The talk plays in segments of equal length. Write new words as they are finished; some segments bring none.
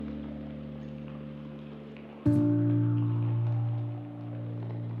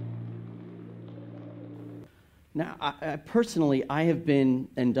Now, personally, I have been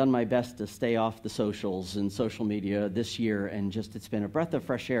and done my best to stay off the socials and social media this year, and it's been a breath of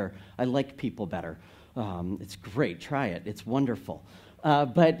fresh air. I like people better. It's great. Try it. It's wonderful.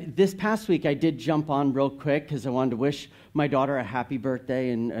 But this past week, I did jump on real quick because I wanted to wish my daughter a happy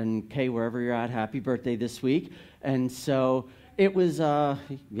birthday, and Kay, wherever you're at, happy birthday this week. And so it was,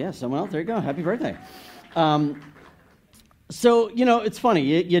 someone else, there you go, happy birthday. So, it's funny.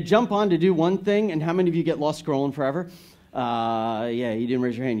 You jump on to do one thing, and how many of you get lost scrolling forever? You didn't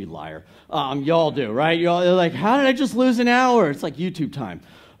raise your hand, you liar. Y'all do, right? You're like, how did I just lose an hour? It's like YouTube time.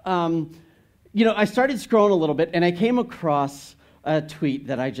 I started scrolling a little bit, and I came across a tweet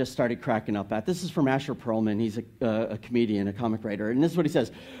that I just started cracking up at. This is from Asher Perlman. He's a comedian, a comic writer, and this is what he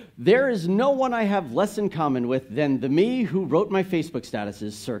says. There is no one I have less in common with than the me who wrote my Facebook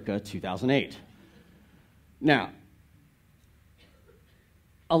statuses circa 2008. Now,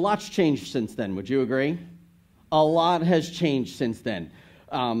 a lot's changed since then, would you agree? A lot has changed since then.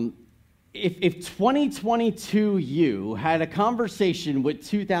 If 2022 you had a conversation with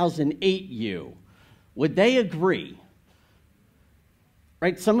 2008 you, would they agree?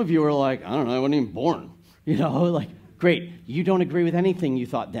 Right? Some of you are like, I don't know, I wasn't even born. Great, you don't agree with anything you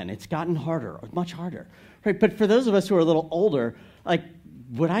thought then. It's gotten harder, much harder. Right? But for those of us who are a little older,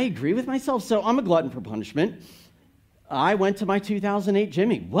 would I agree with myself? So I'm a glutton for punishment. I went to my 2008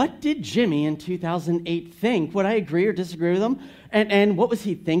 Jimmy. What did Jimmy in 2008 think? Would I agree or disagree with him? And what was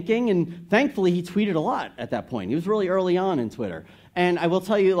he thinking? And thankfully, he tweeted a lot at that point. He was really early on in Twitter. And I will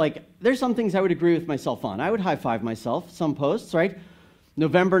tell you, there's some things I would agree with myself on. I would high-five myself, some posts, right?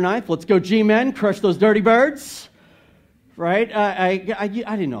 November 9th, let's go G-Men, crush those dirty birds, right? I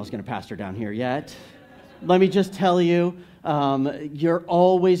didn't know I was going to pastor down here yet. Let me just tell you, you're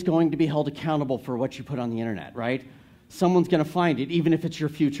always going to be held accountable for what you put on the internet, right? Someone's going to find it, even if it's your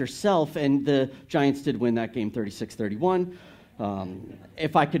future self, and the Giants did win that game 36-31.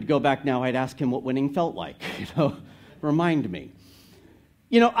 If I could go back now, I'd ask him what winning felt like, remind me.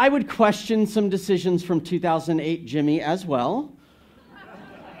 I would question some decisions from 2008 Jimmy as well.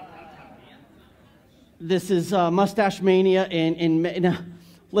 This is Mustache Mania in May. Now,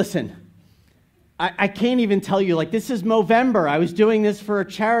 listen, I can't even tell you, this is Movember. I was doing this for a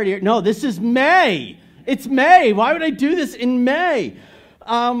charity. No, this is May. It's May. Why would I do this in May?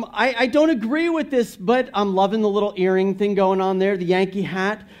 I don't agree with this, but I'm loving the little earring thing going on there, the Yankee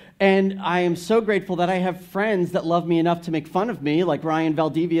hat. And I am so grateful that I have friends that love me enough to make fun of me, like Ryan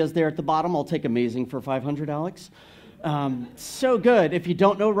Valdivia's there at the bottom. I'll take amazing for $500, Alex. So good. If you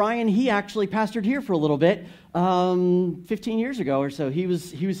don't know Ryan, he actually pastored here for a little bit, 15 years ago or so. He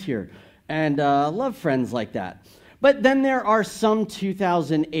was here. And love friends like that. But then there are some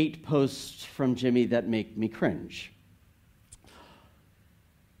 2008 posts from Jimmy that make me cringe.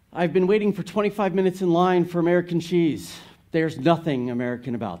 I've been waiting for 25 minutes in line for American cheese. There's nothing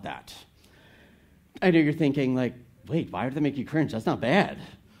American about that. I know you're thinking, wait, why would that make you cringe? That's not bad.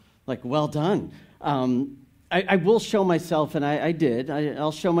 Well done. I will show myself, and I did.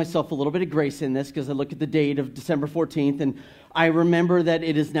 I'll show myself a little bit of grace in this because I look at the date of December 14th, and I remember that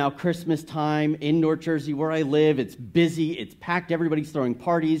it is now Christmas time in North Jersey where I live. It's busy. It's packed. Everybody's throwing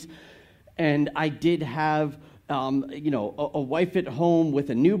parties. And I did have, a wife at home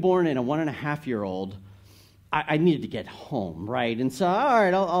with a newborn and a 1.5-year-old. I needed to get home, right? And so, all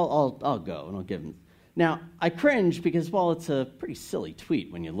right, I'll go, and I'll give him. Now, I cringe because, it's a pretty silly tweet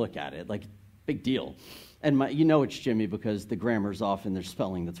when you look at it. Big deal. And it's Jimmy because the grammar's off and there's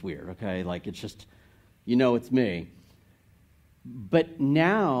spelling that's weird, okay? It's just, it's me. But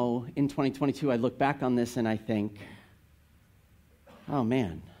now, in 2022, I look back on this and I think, oh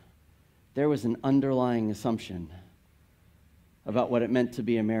man, there was an underlying assumption about what it meant to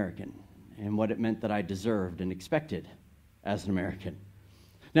be American and what it meant that I deserved and expected as an American.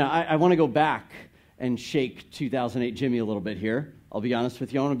 Now, I want to go back and shake 2008 Jimmy a little bit here. I'll be honest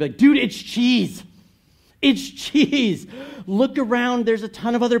with you. I want to be like, dude, it's cheese. It's cheese. Look around. There's a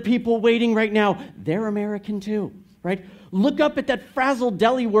ton of other people waiting right now. They're American too, right? Look up at that frazzled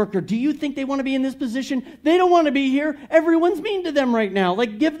deli worker. Do you think they want to be in this position? They don't want to be here. Everyone's mean to them right now.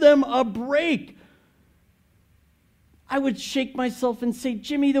 Give them a break. I would shake myself and say,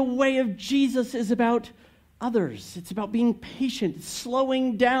 Jimmy, the way of Jesus is about others. It's about being patient,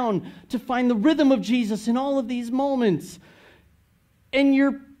 slowing down to find the rhythm of Jesus in all of these moments. And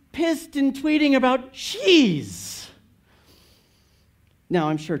you're pissed and tweeting about cheese. Now,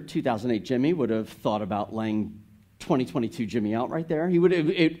 I'm sure 2008 Jimmy would have thought about laying 2022 Jimmy out right there.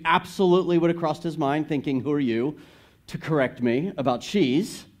 It absolutely would have crossed his mind thinking, who are you to correct me about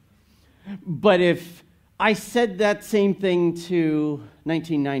cheese? But if I said that same thing to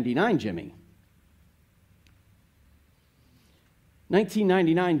 1999 Jimmy,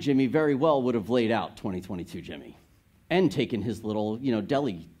 1999 Jimmy very well would have laid out 2022 Jimmy and taken his little,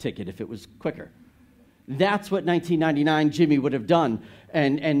 deli ticket if it was quicker. That's what 1999 Jimmy would have done.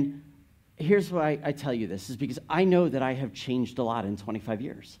 And here's why I tell you this, is because I know that I have changed a lot in 25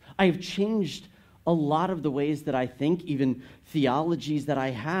 years. I have changed a lot of the ways that I think, even theologies that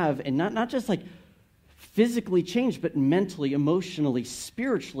I have, and not just like physically changed, but mentally, emotionally,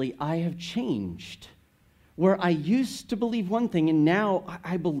 spiritually, I have changed. Where I used to believe one thing, and now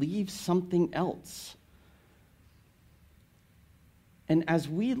I believe something else. And as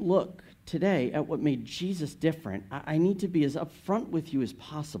we look today at what made Jesus different, I need to be as upfront with you as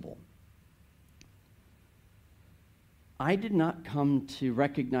possible. I did not come to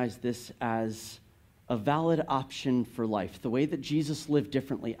recognize this as a valid option for life, the way that Jesus lived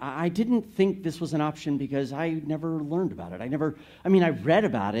differently. I didn't think this was an option because I never learned about it. I read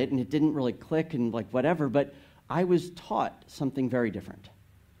about it and it didn't really click and whatever, but I was taught something very different.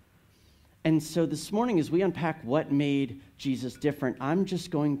 And so this morning, as we unpack what made Jesus different, I'm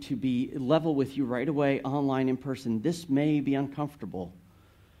just going to be level with you right away, online, in person. This may be uncomfortable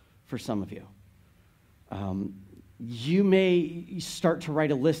for some of you. You may start to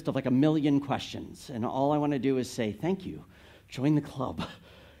write a list of 1 million questions, and all I want to do is say, thank you, join the club,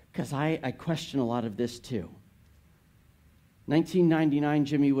 because I question a lot of this too. 1999,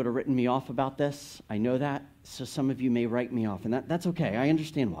 Jimmy would have written me off about this. I know that, so some of you may write me off, and that's okay. I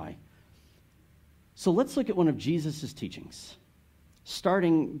understand why. So let's look at one of Jesus' teachings,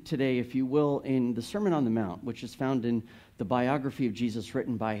 starting today, if you will, in the Sermon on the Mount, which is found in the biography of Jesus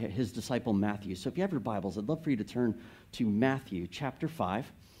written by his disciple Matthew. So if you have your Bibles, I'd love for you to turn to Matthew chapter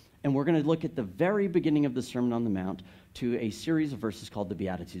 5, and we're going to look at the very beginning of the Sermon on the Mount to a series of verses called the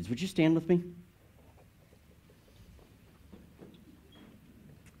Beatitudes. Would you stand with me?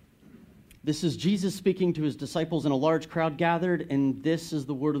 This is Jesus speaking to his disciples in a large crowd gathered, and this is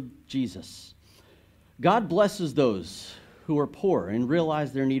the word of Jesus. God blesses those who are poor and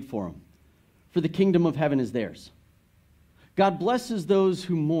realize their need for him, for the kingdom of heaven is theirs. God blesses those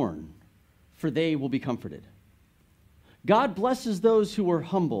who mourn, for they will be comforted. God blesses those who are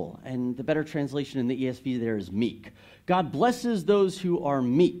humble, and the better translation in the ESV there is meek. God blesses those who are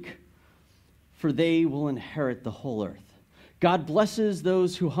meek, for they will inherit the whole earth. God blesses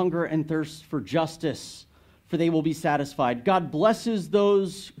those who hunger and thirst for justice, for they will be satisfied. God blesses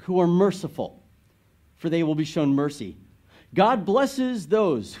those who are merciful, for they will be shown mercy. God blesses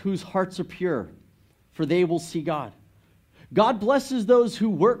those whose hearts are pure, for they will see God. God blesses those who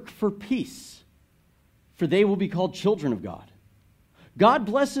work for peace, for they will be called children of God. God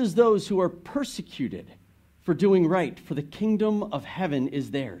blesses those who are persecuted for doing right, for the kingdom of heaven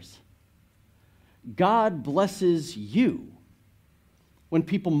is theirs. God blesses you when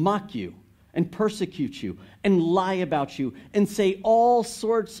people mock you and persecute you and lie about you and say all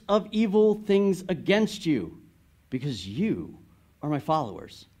sorts of evil things against you because you are my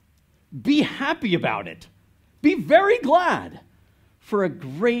followers. Be happy about it. Be very glad, for a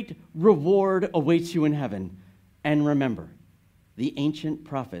great reward awaits you in heaven. And remember, the ancient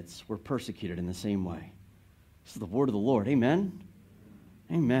prophets were persecuted in the same way. This is the word of the Lord. Amen?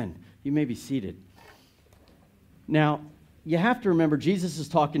 Amen. You may be seated. Now, you have to remember, Jesus is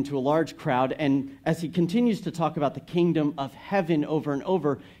talking to a large crowd, and as he continues to talk about the kingdom of heaven over and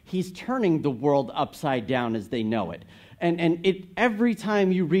over, he's turning the world upside down as they know it. And every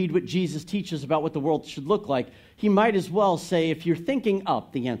time you read what Jesus teaches about what the world should look like, he might as well say, if you're thinking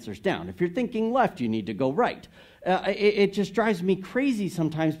up, the answer's down. If you're thinking left, you need to go right. It just drives me crazy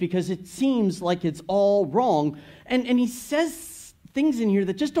sometimes because it seems like it's all wrong. And he says things in here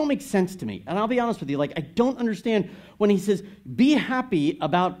that just don't make sense to me. And I'll be honest with you, I don't understand when he says, be happy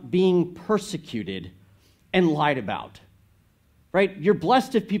about being persecuted and lied about. Right? You're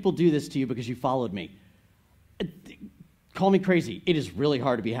blessed if people do this to you because you followed me. Call me crazy. It is really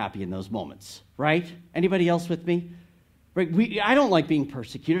hard to be happy in those moments, right? Anybody else with me? Right? I don't like being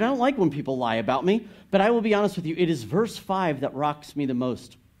persecuted. I don't like when people lie about me. But I will be honest with you, it is verse 5 that rocks me the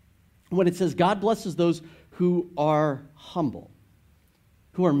most. When it says, God blesses those who are humble,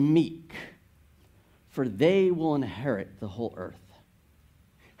 who are meek, for they will inherit the whole earth.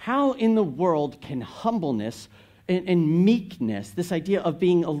 How in the world can humbleness and meekness, this idea of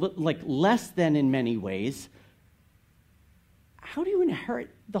being less than in many ways, how do you inherit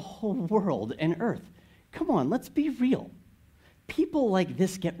the whole world and earth? Come on, let's be real. People like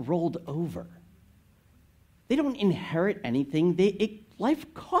this get rolled over. They don't inherit anything.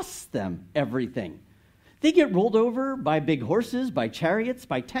 Life costs them everything. They get rolled over by big horses, by chariots,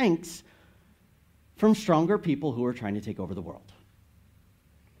 by tanks from stronger people who are trying to take over the world.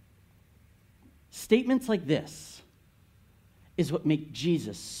 Statements like this is what makes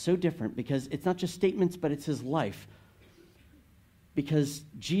Jesus so different, because it's not just statements, but it's his life. Because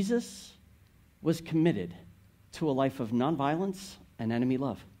Jesus was committed to a life of nonviolence and enemy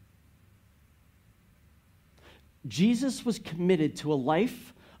love. Jesus was committed to a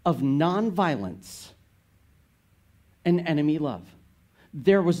life of nonviolence and enemy love.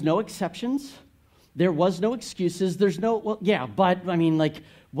 There was no exceptions. There was no excuses. There's no, well, yeah, but, I mean, like,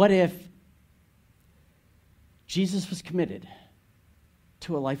 what if Jesus was committed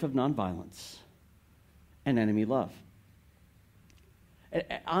to a life of nonviolence and enemy love?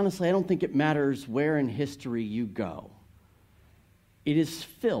 Honestly, I don't think it matters where in history you go. It is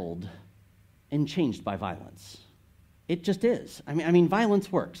filled and changed by violence. It just is. I mean,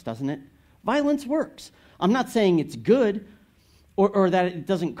 violence works, doesn't it? Violence works. I'm not saying it's good or that it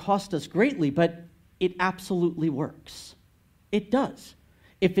doesn't cost us greatly, but it absolutely works. It does.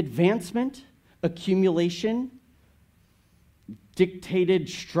 If advancement, accumulation, dictated,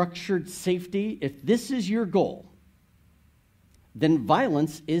 structured safety, if this is your goal, then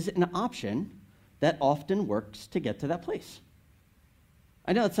violence is an option that often works to get to that place.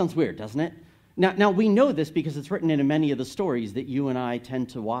 I know that sounds weird, doesn't it? Now we know this because it's written in many of the stories that you and I tend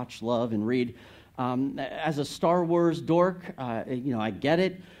to watch, love, and read. As a Star Wars dork, I get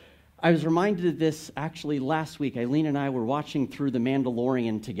it. I was reminded of this actually last week. Eileen and I were watching through The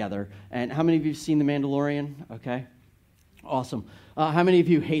Mandalorian together. And how many of you have seen The Mandalorian? Okay, awesome. How many of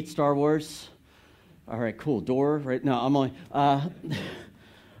you hate Star Wars? All right, cool. Door, right? No, I'm only...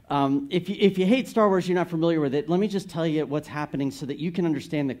 If you hate Star Wars, you're not familiar with it, let me just tell you what's happening so that you can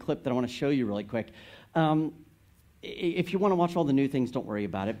understand the clip that I want to show you really quick. If you want to watch all the new things, don't worry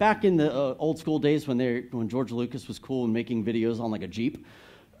about it. Back in the old school days when George Lucas was cool and making videos on like a Jeep,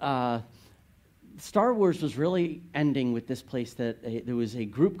 Star Wars was really ending with this place that there was a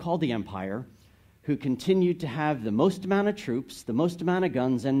group called the Empire who continued to have the most amount of troops, the most amount of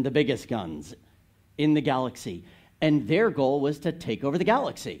guns, and the biggest guns in the galaxy. And their goal was to take over the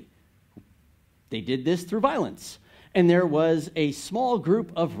galaxy. They did this through violence. And there was a small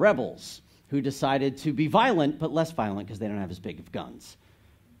group of rebels who decided to be violent, but less violent because they don't have as big of guns.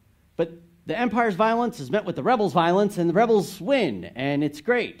 But the Empire's violence is met with the rebels' violence, and the rebels win, and it's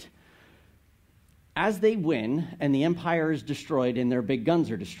great. As they win, and the Empire is destroyed, and their big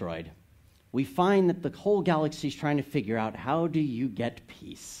guns are destroyed, we find that the whole galaxy is trying to figure out, how do you get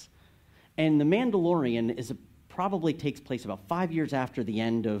peace? And The Mandalorian probably takes place about 5 years after the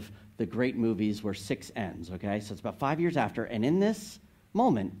end of the great movies where 6 ends, okay? So it's about 5 years after, and in this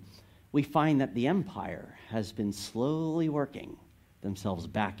moment, we find that the Empire has been slowly working themselves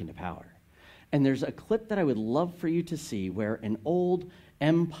back into power. And there's a clip that I would love for you to see where an old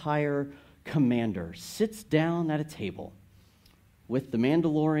Empire commander sits down at a table with the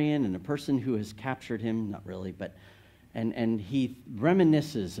Mandalorian and a person who has captured him, not really, but, and he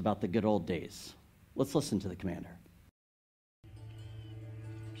reminisces about the good old days. Let's listen to the commander.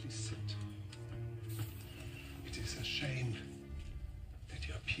 Please sit. It is a shame that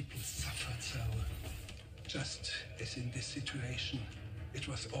your people suffered so. Just as in this situation, it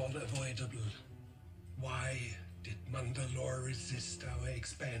was all avoidable. Why did Mandalore resist our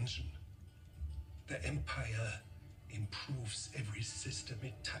expansion? The Empire improves every system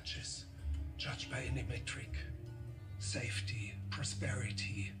it touches, judged by any metric. Safety,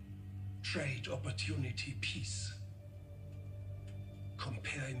 prosperity, trade, opportunity, peace.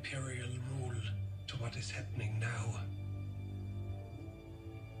 Compare imperial rule to what is happening now.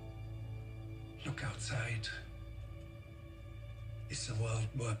 Look outside. Is the world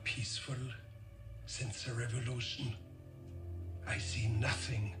more peaceful since the revolution? I see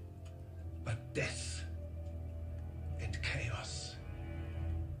nothing but death and chaos.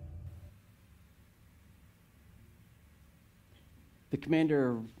 The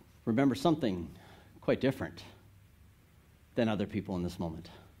commander remembers something quite different than other people in this moment.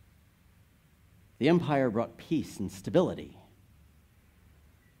 The Empire brought peace and stability.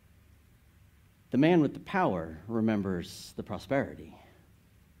 The man with the power remembers the prosperity,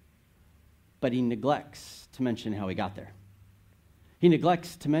 but he neglects to mention how he got there. He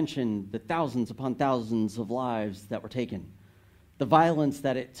neglects to mention the thousands upon thousands of lives that were taken, the violence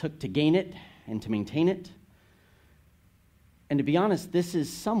that it took to gain it and to maintain it. And to be honest, this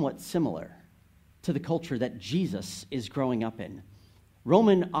is somewhat similar to the culture that Jesus is growing up in. The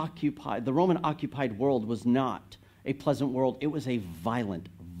Roman occupied world was not a pleasant world. It was a violent,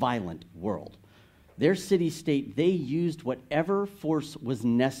 violent world. Their city-state, they used whatever force was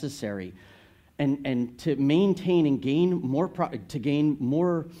necessary and to maintain and gain more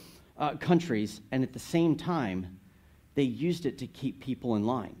countries, and at the same time, they used it to keep people in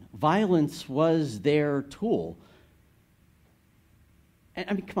line. Violence was their tool. And,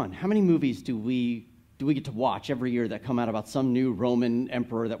 I mean, come on, how many movies do we get to watch every year that come out about some new Roman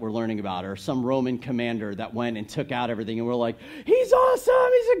emperor that we're learning about, or some Roman commander that went and took out everything, and we're like, he's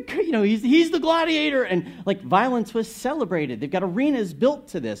awesome, he's the gladiator, and like violence was celebrated. They've got arenas built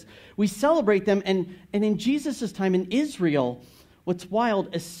to this. We celebrate them, and in Jesus' time in Israel, what's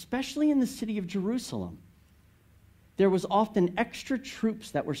wild, especially in the city of Jerusalem, there was often extra troops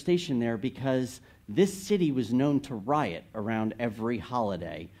that were stationed there because this city was known to riot around every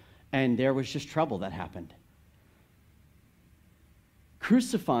holiday, and there was just trouble that happened.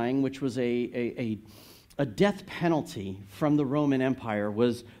 Crucifying, which was a death penalty from the Roman Empire,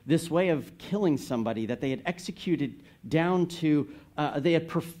 was this way of killing somebody that they had executed down to, they had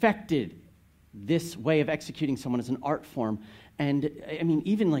perfected this way of executing someone as an art form. And I mean,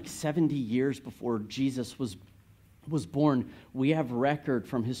 even like 70 years before Jesus was born, we have record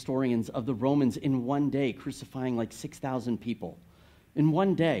from historians of the Romans in one day crucifying like 6,000 people. In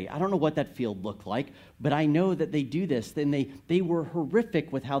one day. I don't know what that field looked like, but I know that they do this. Then they were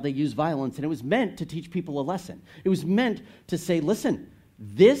horrific with how they use violence, and it was meant to teach people a lesson. It was meant to say, listen,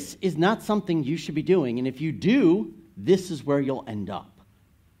 this is not something you should be doing, and if you do, this is where you'll end up.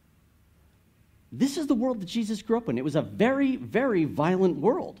 This is the world that Jesus grew up in. It was a very, very violent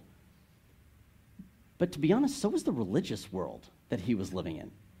world. But to be honest, so was the religious world that he was living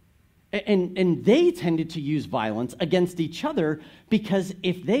in. And they tended to use violence against each other because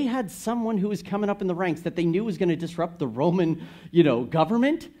if they had someone who was coming up in the ranks that they knew was going to disrupt the Roman,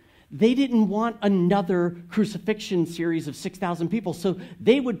 government, they didn't want another crucifixion series of 6,000 people. So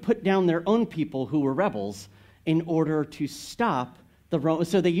they would put down their own people who were rebels in order to stop the Romans.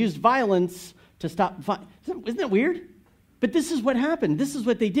 So they used violence to stop. Isn't that weird? But this is what happened. This is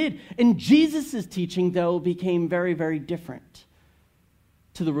what they did. And Jesus' teaching, though, became very, very different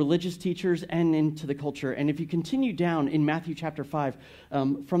to the religious teachers and into the culture. And if you continue down in Matthew chapter 5,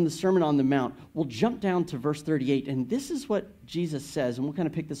 from the Sermon on the Mount, we'll jump down to verse 38, and this is what Jesus says, and we'll kind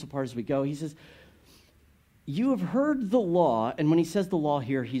of pick this apart as we go. He says, you have heard the law, and when he says the law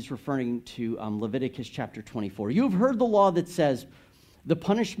here, he's referring to Leviticus chapter 24. You have heard the law that says the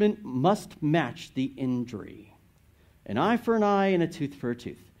punishment must match the injury. An eye for an eye and a tooth for a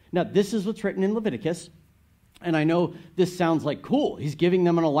tooth. Now, this is what's written in Leviticus. And I know this sounds like cool. He's giving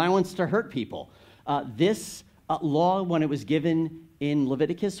them an allowance to hurt people. This law, when it was given in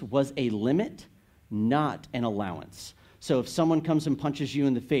Leviticus, was a limit, not an allowance. So if someone comes and punches you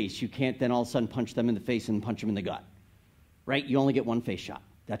in the face, you can't then all of a sudden punch them in the face and punch them in the gut, right? You only get one face shot.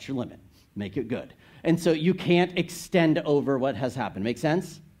 That's your limit. Make it good. And so you can't extend over what has happened. Make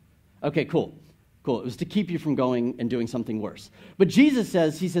sense? Okay, cool. Cool. It was to keep you from going and doing something worse. But Jesus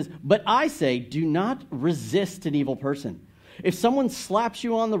says, he says, but I say, do not resist an evil person. If someone slaps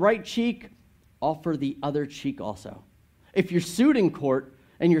you on the right cheek, offer the other cheek also. If you're sued in court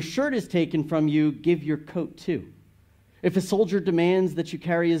and your shirt is taken from you, give your coat too. If a soldier demands that you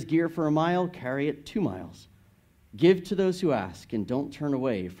carry his gear for a mile, carry it 2 miles. Give to those who ask, and don't turn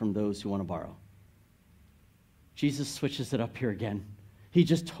away from those who want to borrow. Jesus switches it up here again. He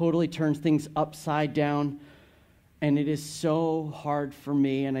just totally turns things upside down. And it is so hard for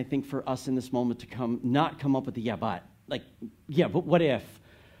me, and I think for us in this moment, to not come up with the but what if?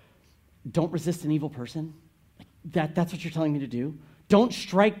 Don't resist an evil person? That's what you're telling me to do? Don't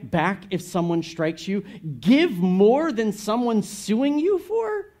strike back if someone strikes you? Give more than someone suing you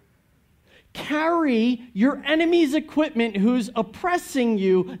for? Carry your enemy's equipment who's oppressing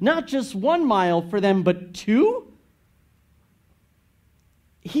you, not just 1 mile for them, but 2?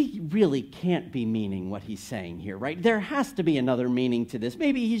 He really can't be meaning what he's saying here, right? There has to be another meaning to this.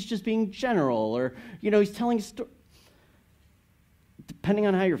 Maybe he's just being general, or, he's telling a story. Depending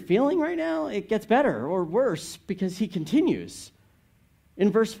on how you're feeling right now, it gets better or worse because he continues in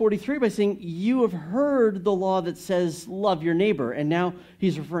verse 43 by saying, you have heard the law that says love your neighbor. And now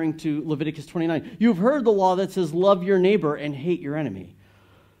he's referring to Leviticus 29. You've heard the law that says love your neighbor and hate your enemy.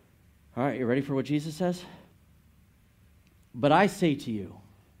 All right, you ready for what Jesus says? But I say to you,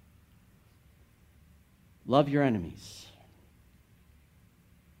 love your enemies.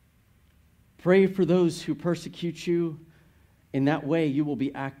 Pray for those who persecute you. In that way, you will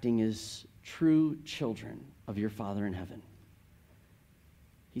be acting as true children of your Father in heaven.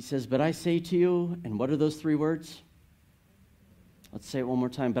 He says, but I say to you, and what are those 3 words? Let's say it one more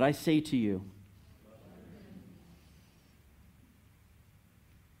time. But I say to you.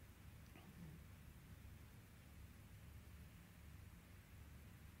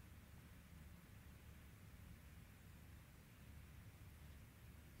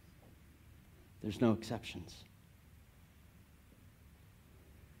 There's no exceptions.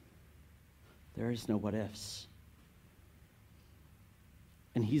 There is no what ifs.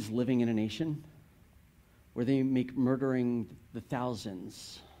 And he's living in a nation where they make murdering the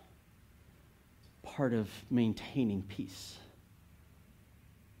thousands part of maintaining peace.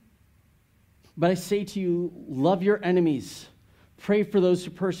 But I say to you, love your enemies. Pray for those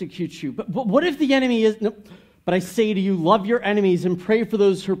who persecute you. But what if the enemy is... No, but I say to you, love your enemies and pray for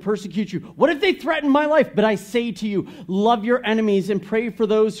those who persecute you. What if they threaten my life? But I say to you, love your enemies and pray for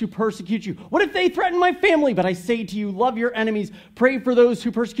those who persecute you. What if they threaten my family? But I say to you, love your enemies, pray for those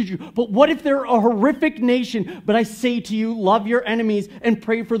who persecute you. But what if they're a horrific nation? But I say to you, love your enemies and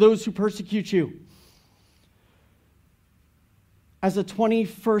pray for those who persecute you. As a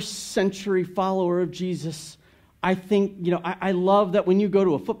 21st century follower of Jesus, I think, I love that when you go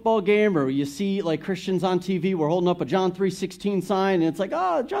to a football game or you see like Christians on TV, we're holding up a John 3:16 sign and it's like,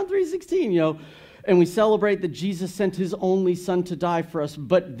 John 3:16, and we celebrate that Jesus sent his only son to die for us.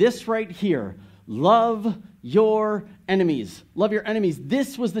 But this right here, love your enemies. Love your enemies.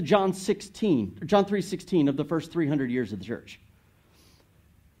 This was the John 3:16 of the first 300 years of the church.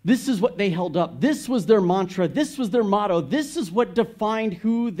 This is what they held up. This was their mantra. This was their motto. This is what defined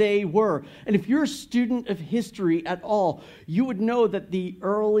who they were. And if you're a student of history at all, you would know that the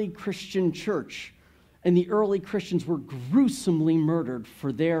early Christian church and the early Christians were gruesomely murdered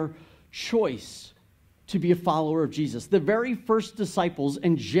for their choice to be a follower of Jesus. The very first disciples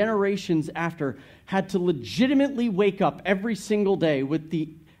and generations after had to legitimately wake up every single day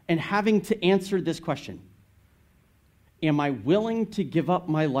and having to answer this question. Am I willing to give up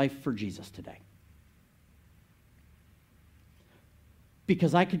my life for Jesus today?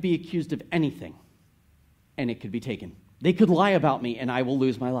 Because I could be accused of anything, and it could be taken. They could lie about me, and I will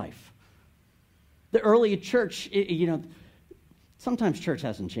lose my life. The early church, sometimes church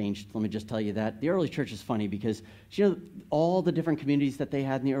hasn't changed. Let me just tell you that. The early church is funny because, all the different communities that they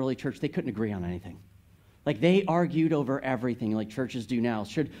had in the early church, they couldn't agree on anything. Like, they argued over everything like churches do now.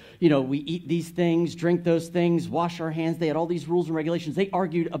 Should, we eat these things, drink those things, wash our hands? They had all these rules and regulations. They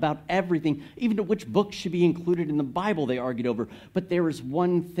argued about everything. Even to which book should be included in the Bible, they argued over. But there was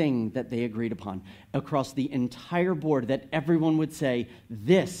one thing that they agreed upon across the entire board that everyone would say,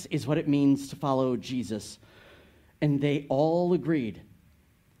 this is what it means to follow Jesus. And they all agreed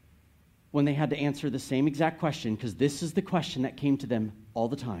when they had to answer the same exact question, because this is the question that came to them all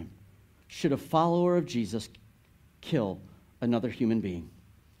the time. Should a follower of Jesus kill another human being?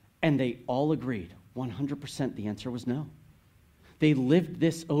 And they all agreed, 100% the answer was no. They lived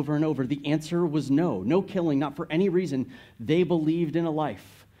this over and over. The answer was no. No killing, not for any reason. They believed in a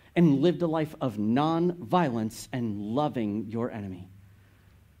life and lived a life of nonviolence and loving your enemy.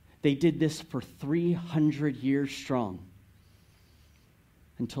 They did this for 300 years strong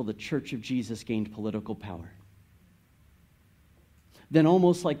until the Church of Jesus gained political power. Then,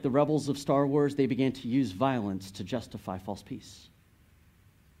 almost like the rebels of Star Wars, they began to use violence to justify false peace.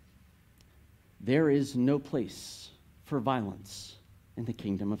 There is no place for violence in the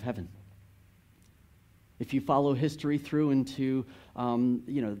kingdom of heaven. If you follow history through into,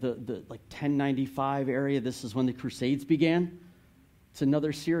 the 1095 area, this is when the Crusades began. It's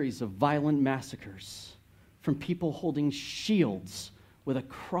another series of violent massacres from people holding shields with a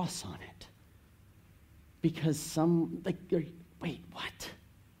cross on it. Because wait, what?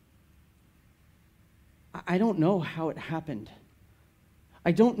 I don't know how it happened.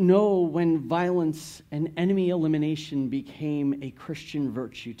 I don't know when violence and enemy elimination became a Christian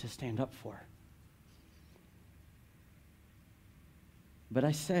virtue to stand up for. But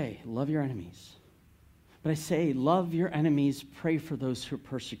I say, love your enemies. But I say, love your enemies, pray for those who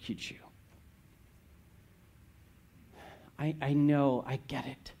persecute you. I know, I get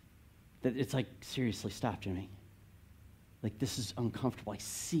it. That it's like, seriously, stop, Jimmy. Like, this is uncomfortable. I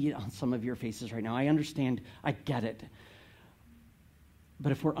see it on some of your faces right now. I understand. I get it.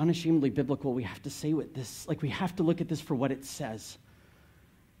 But if we're unashamedly biblical, we have to say what this, we have to look at this for what it says.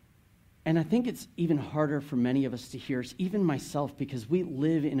 And I think it's even harder for many of us to hear, even myself, because we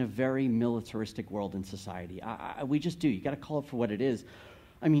live in a very militaristic world in society. We just do. You got to call it for what it is.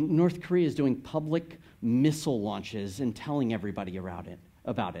 I mean, North Korea is doing public missile launches and telling everybody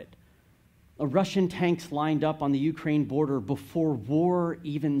about it. Russian tanks lined up on the Ukraine border before war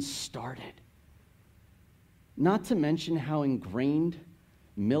even started. Not to mention how ingrained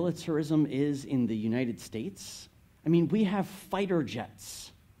militarism is in the United States. I mean, we have fighter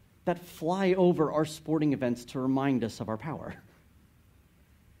jets that fly over our sporting events to remind us of our power.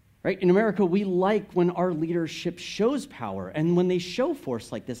 Right? In America, we like when our leadership shows power, and when they show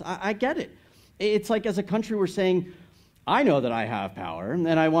force like this, I get it. It's like as a country we're saying, I know that I have power, and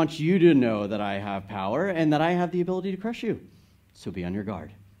I want you to know that I have power, and that I have the ability to crush you. So be on your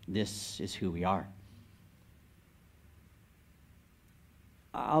guard. This is who we are.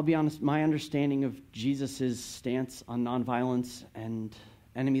 I'll be honest, my understanding of Jesus' stance on nonviolence and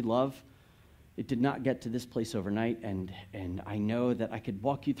enemy love, it did not get to this place overnight, and I know that I could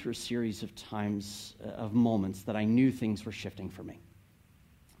walk you through a series of times, of moments that I knew things were shifting for me.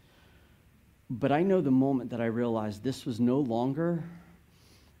 But I know the moment that I realized this was no longer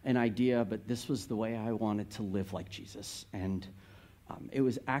an idea, but this was the way I wanted to live like Jesus. And it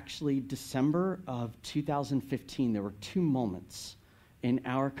was actually December of 2015. There were two moments in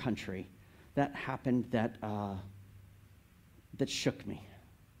our country that happened that shook me.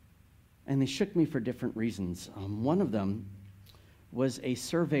 And they shook me for different reasons. One of them was a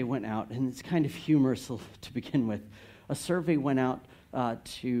survey went out, and it's kind of humorous to begin with. A survey went out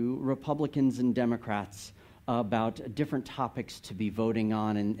to Republicans and Democrats about different topics to be voting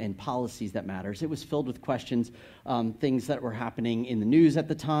on and policies that matters. It was filled with questions, things that were happening in the news at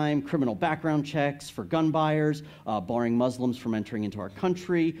the time, criminal background checks for gun buyers, barring Muslims from entering into our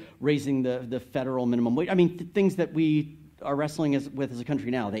country, raising the federal minimum wage. I mean, things that we are wrestling with as a country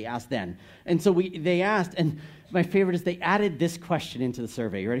now. They asked then. And so they asked, and my favorite is they added this question into the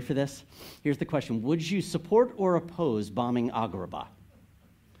survey. You ready for this? Here's the question. Would you support or oppose bombing Agrabah?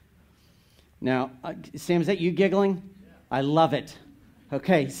 Now, Sam, is that you giggling? Yeah. I love it.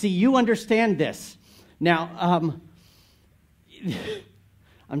 Okay, see, you understand this. Now,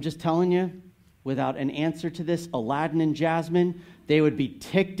 I'm just telling you, without an answer to this, Aladdin and Jasmine, they would be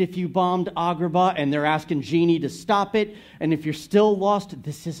ticked if you bombed Agrabah, and they're asking Genie to stop it. And if you're still lost,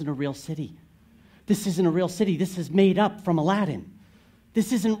 this isn't a real city. This isn't a real city. This is made up from Aladdin.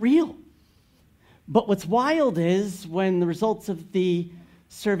 This isn't real. But what's wild is when the results of the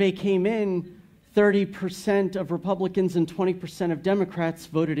survey came in, 30% of Republicans and 20% of Democrats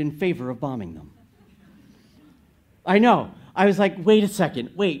voted in favor of bombing them. I know. I was like, wait a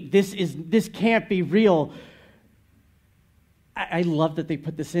second. Wait, this can't be real. I love that they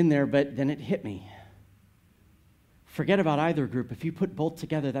put this in there, but then it hit me. Forget about either group. If you put both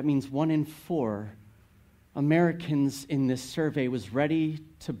together, that means 1 in 4 Americans in this survey was ready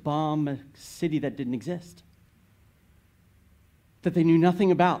to bomb a city that didn't exist, that they knew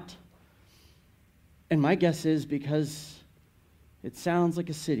nothing about. And my guess is because it sounds like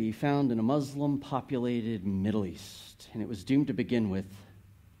a city found in a Muslim-populated Middle East, and it was doomed to begin with.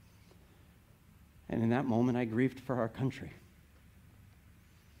 And in that moment, I grieved for our country.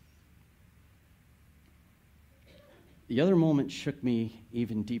 The other moment shook me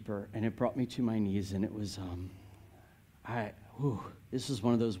even deeper, and it brought me to my knees, and it was, this is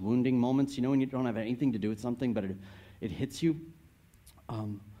one of those wounding moments, you know, when you don't have anything to do with something, but it hits you.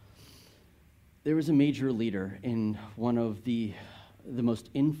 There was a major leader in one of the most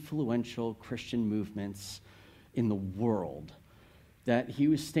influential Christian movements in the world, that he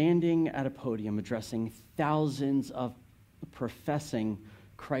was standing at a podium addressing thousands of professing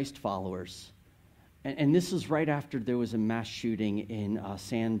Christ followers. And this is right after there was a mass shooting in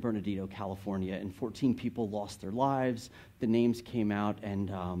San Bernardino, California, and 14 people lost their lives. The names came out, and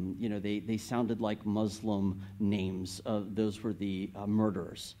they sounded like Muslim names. Those were the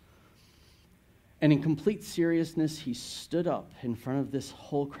murderers. And in complete seriousness, he stood up in front of this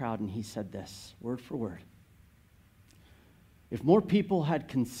whole crowd, and he said this, word for word. If more people had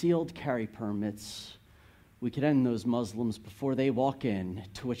concealed carry permits, we could end those Muslims before they walk in,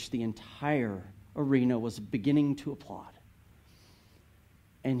 to which the entire arena was beginning to applaud.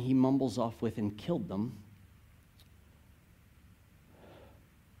 And he mumbles off with, and killed them.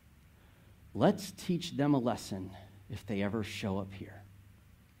 Let's teach them a lesson if they ever show up here.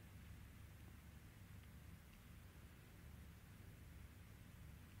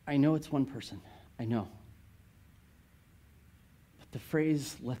 I know it's one person. I know. But the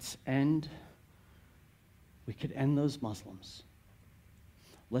phrase, let's end, we could end those Muslims.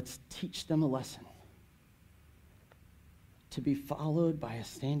 Let's teach them a lesson, to be followed by a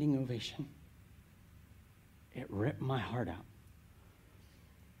standing ovation. It ripped my heart out.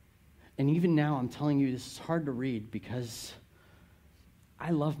 And even now, I'm telling you, this is hard to read because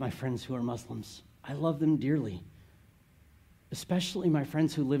I love my friends who are Muslims. I love them dearly, especially my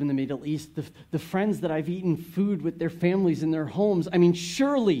friends who live in the Middle East, the friends that I've eaten food with their families in their homes. I mean,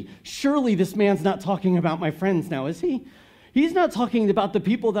 surely this man's not talking about my friends now, is he? He's not talking about the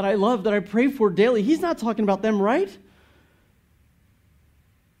people that I love, that I pray for daily. He's not talking about them, right?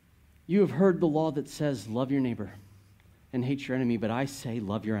 You have heard the law that says, love your neighbor and hate your enemy, but I say,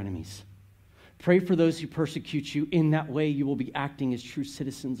 love your enemies. Pray for those who persecute you. In that way, you will be acting as true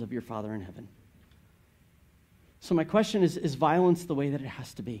citizens of your Father in heaven. So my question is violence the way that it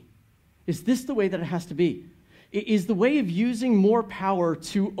has to be? Is this the way that it has to be? Is the way of using more power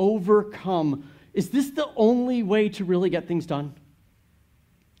to overcome, is this the only way to really get things done?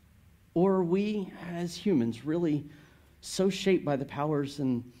 Or are we, as humans, really so shaped by the powers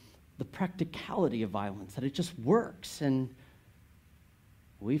and the practicality of violence that it just works, and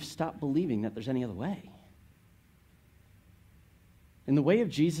we've stopped believing that there's any other way? In the way of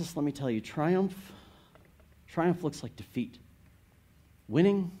Jesus, let me tell you, triumph looks like defeat.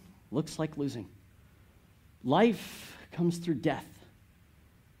 Winning looks like losing. Life comes through death.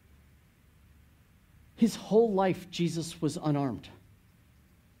 His whole life, Jesus was unarmed,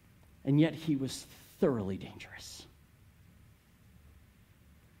 and yet he was thoroughly dangerous.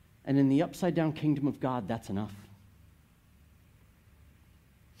 And in the upside-down kingdom of God, that's enough.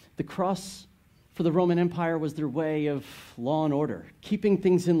 The cross for the Roman Empire was their way of law and order, keeping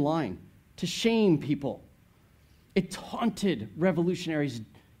things in line, to shame people. It taunted revolutionaries.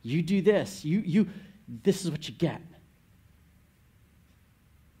 You do this, this is what you get.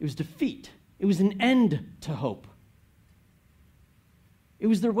 It was defeat. It was an end to hope. It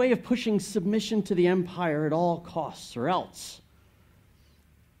was their way of pushing submission to the empire at all costs, or else.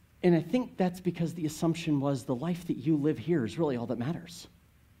 And I think that's because the assumption was the life that you live here is really all that matters.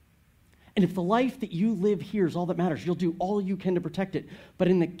 And if the life that you live here is all that matters, you'll do all you can to protect it. But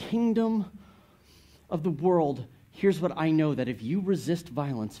in the kingdom of the world, here's what I know, that if you resist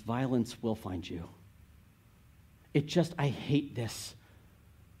violence, violence will find you. I hate this.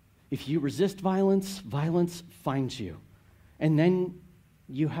 If you resist violence, violence finds you. And then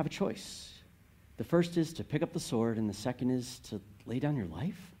you have a choice. The first is to pick up the sword, and the second is to lay down your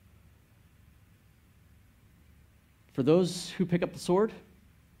life. For those who pick up the sword,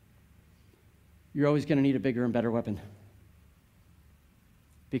 you're always going to need a bigger and better weapon,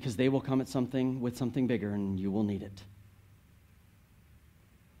 because they will come at something with something bigger, and you will need it.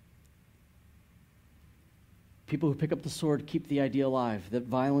 People who pick up the sword keep the idea alive that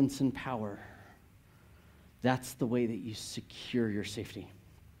violence and power, that's the way that you secure your safety.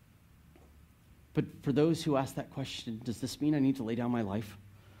 But for those who ask that question, does this mean I need to lay down my life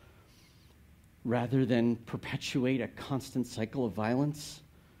rather than perpetuate a constant cycle of violence?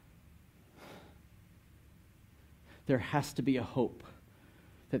 There has to be a hope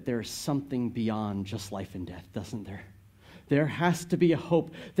that there is something beyond just life and death, doesn't there? There has to be a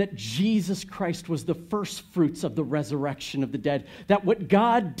hope that Jesus Christ was the first fruits of the resurrection of the dead, that what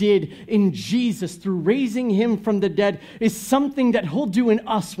God did in Jesus through raising him from the dead is something that he'll do in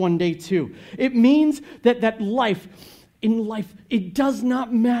us one day too. It means that in life, it does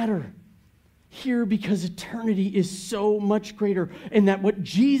not matter here, because eternity is so much greater, and that what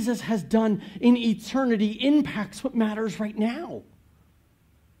Jesus has done in eternity impacts what matters right now.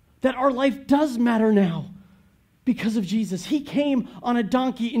 That our life does matter now because of Jesus. He came on a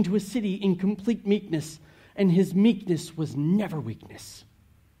donkey into a city in complete meekness, and his meekness was never weakness.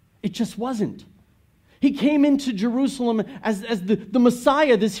 It just wasn't. He came into Jerusalem as the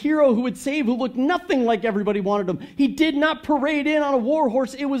Messiah, this hero who would save, who looked nothing like everybody wanted him. He did not parade in on a war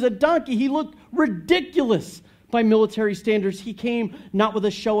horse. It was a donkey. He looked ridiculous by military standards. He came not with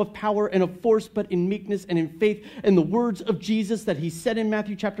a show of power and of force, but in meekness and in faith. And the words of Jesus that he said in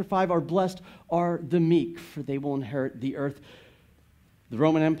Matthew chapter 5 are, "Blessed are the meek, for they will inherit the earth." The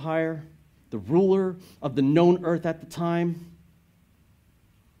Roman Empire, the ruler of the known earth at the time,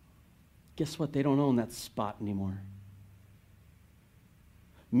 guess what? They don't own that spot anymore.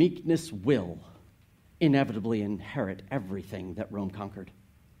 Meekness will inevitably inherit everything that Rome conquered.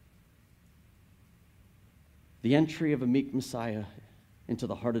 The entry of a meek Messiah into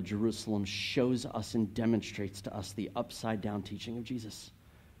the heart of Jerusalem shows us and demonstrates to us the upside-down teaching of Jesus.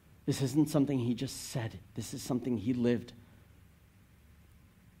 This isn't something he just said. This is something he lived.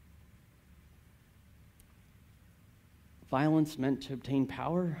 Violence meant to obtain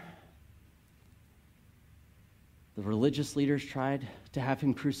power. The religious leaders tried to have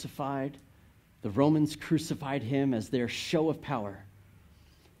him crucified. The Romans crucified him as their show of power.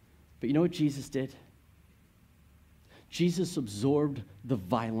 But you know what Jesus did? Jesus absorbed the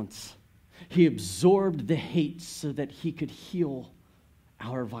violence. He absorbed the hate so that he could heal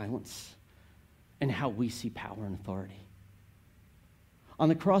our violence and how we see power and authority. On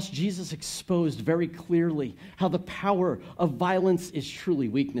the cross, Jesus exposed very clearly how the power of violence is truly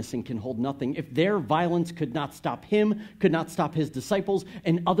weakness and can hold nothing. If their violence could not stop him, could not stop his disciples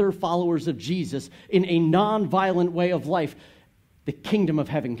and other followers of Jesus in a non-violent way of life, the kingdom of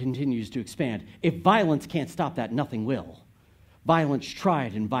heaven continues to expand. If violence can't stop that, nothing will. Violence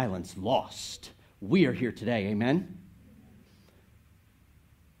tried and violence lost. We are here today, amen?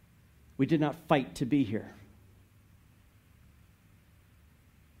 We did not fight to be here.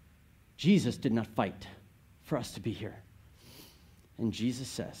 Jesus did not fight for us to be here. And Jesus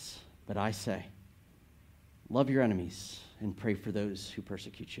says, but I say, love your enemies and pray for those who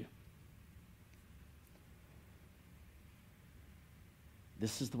persecute you.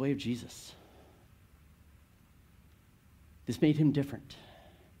 This is the way of Jesus. This made him different.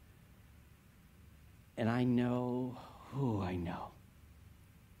 And I know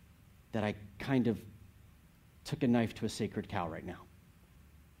that I kind of took a knife to a sacred cow right now.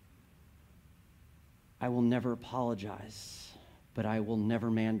 I will never apologize, but I will never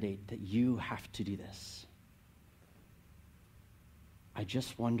mandate that you have to do this. I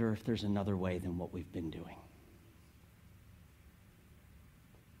just wonder if there's another way than what we've been doing.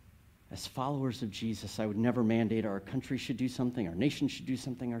 As followers of Jesus, I would never mandate our country should do something, our nation should do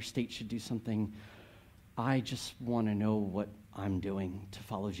something, our state should do something. I just want to know what I'm doing to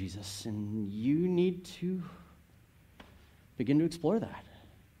follow Jesus, and you need to begin to explore that.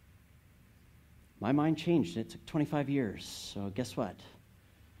 My mind changed. It took 25 years, so guess what?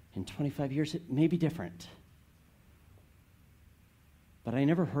 In 25 years, it may be different. But I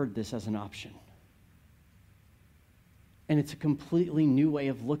never heard this as an option. And it's a completely new way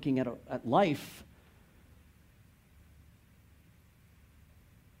of looking at life.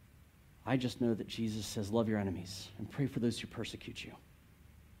 I just know that Jesus says, love your enemies and pray for those who persecute you.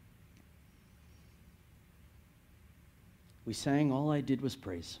 We sang, all I did was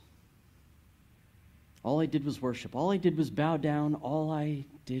praise. All I did was worship. All I did was bow down. All I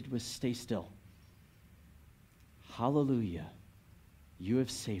did was stay still. Hallelujah. You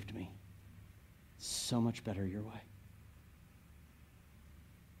have saved me. So much better your way.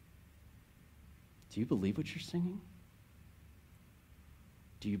 Do you believe what you're singing?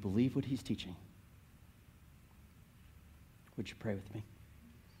 Do you believe what he's teaching? Would you pray with me?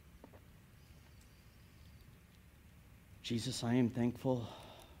 Jesus, I am thankful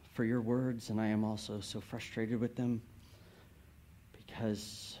for your words, and I am also so frustrated with them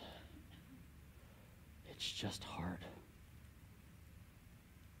because it's just hard.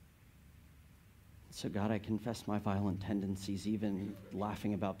 So God, I confess my violent tendencies, even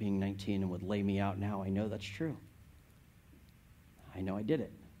laughing about being 19 and would lay me out now. I know that's true. I know I did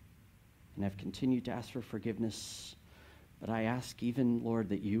it. And I've continued to ask for forgiveness. But I ask even, Lord,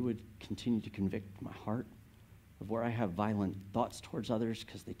 that you would continue to convict my heart of where I have violent thoughts towards others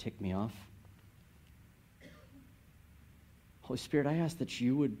because they tick me off. Holy Spirit, I ask that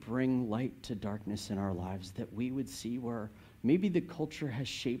you would bring light to darkness in our lives, that we would see where maybe the culture has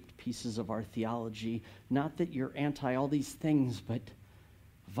shaped pieces of our theology. Not that you're anti all these things, but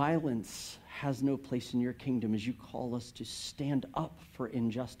violence has no place in your kingdom as you call us to stand up for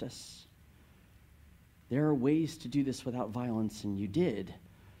injustice. There are ways to do this without violence, and you did.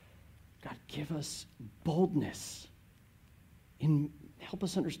 God, give us boldness. Help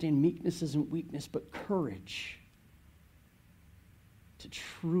us understand meekness isn't weakness, but courage to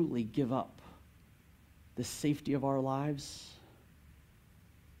truly give up the safety of our lives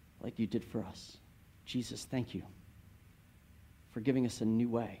like you did for us. Jesus, thank you for giving us a new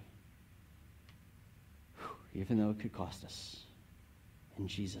way, even though it could cost us. In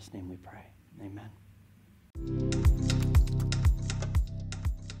Jesus' name we pray. Amen.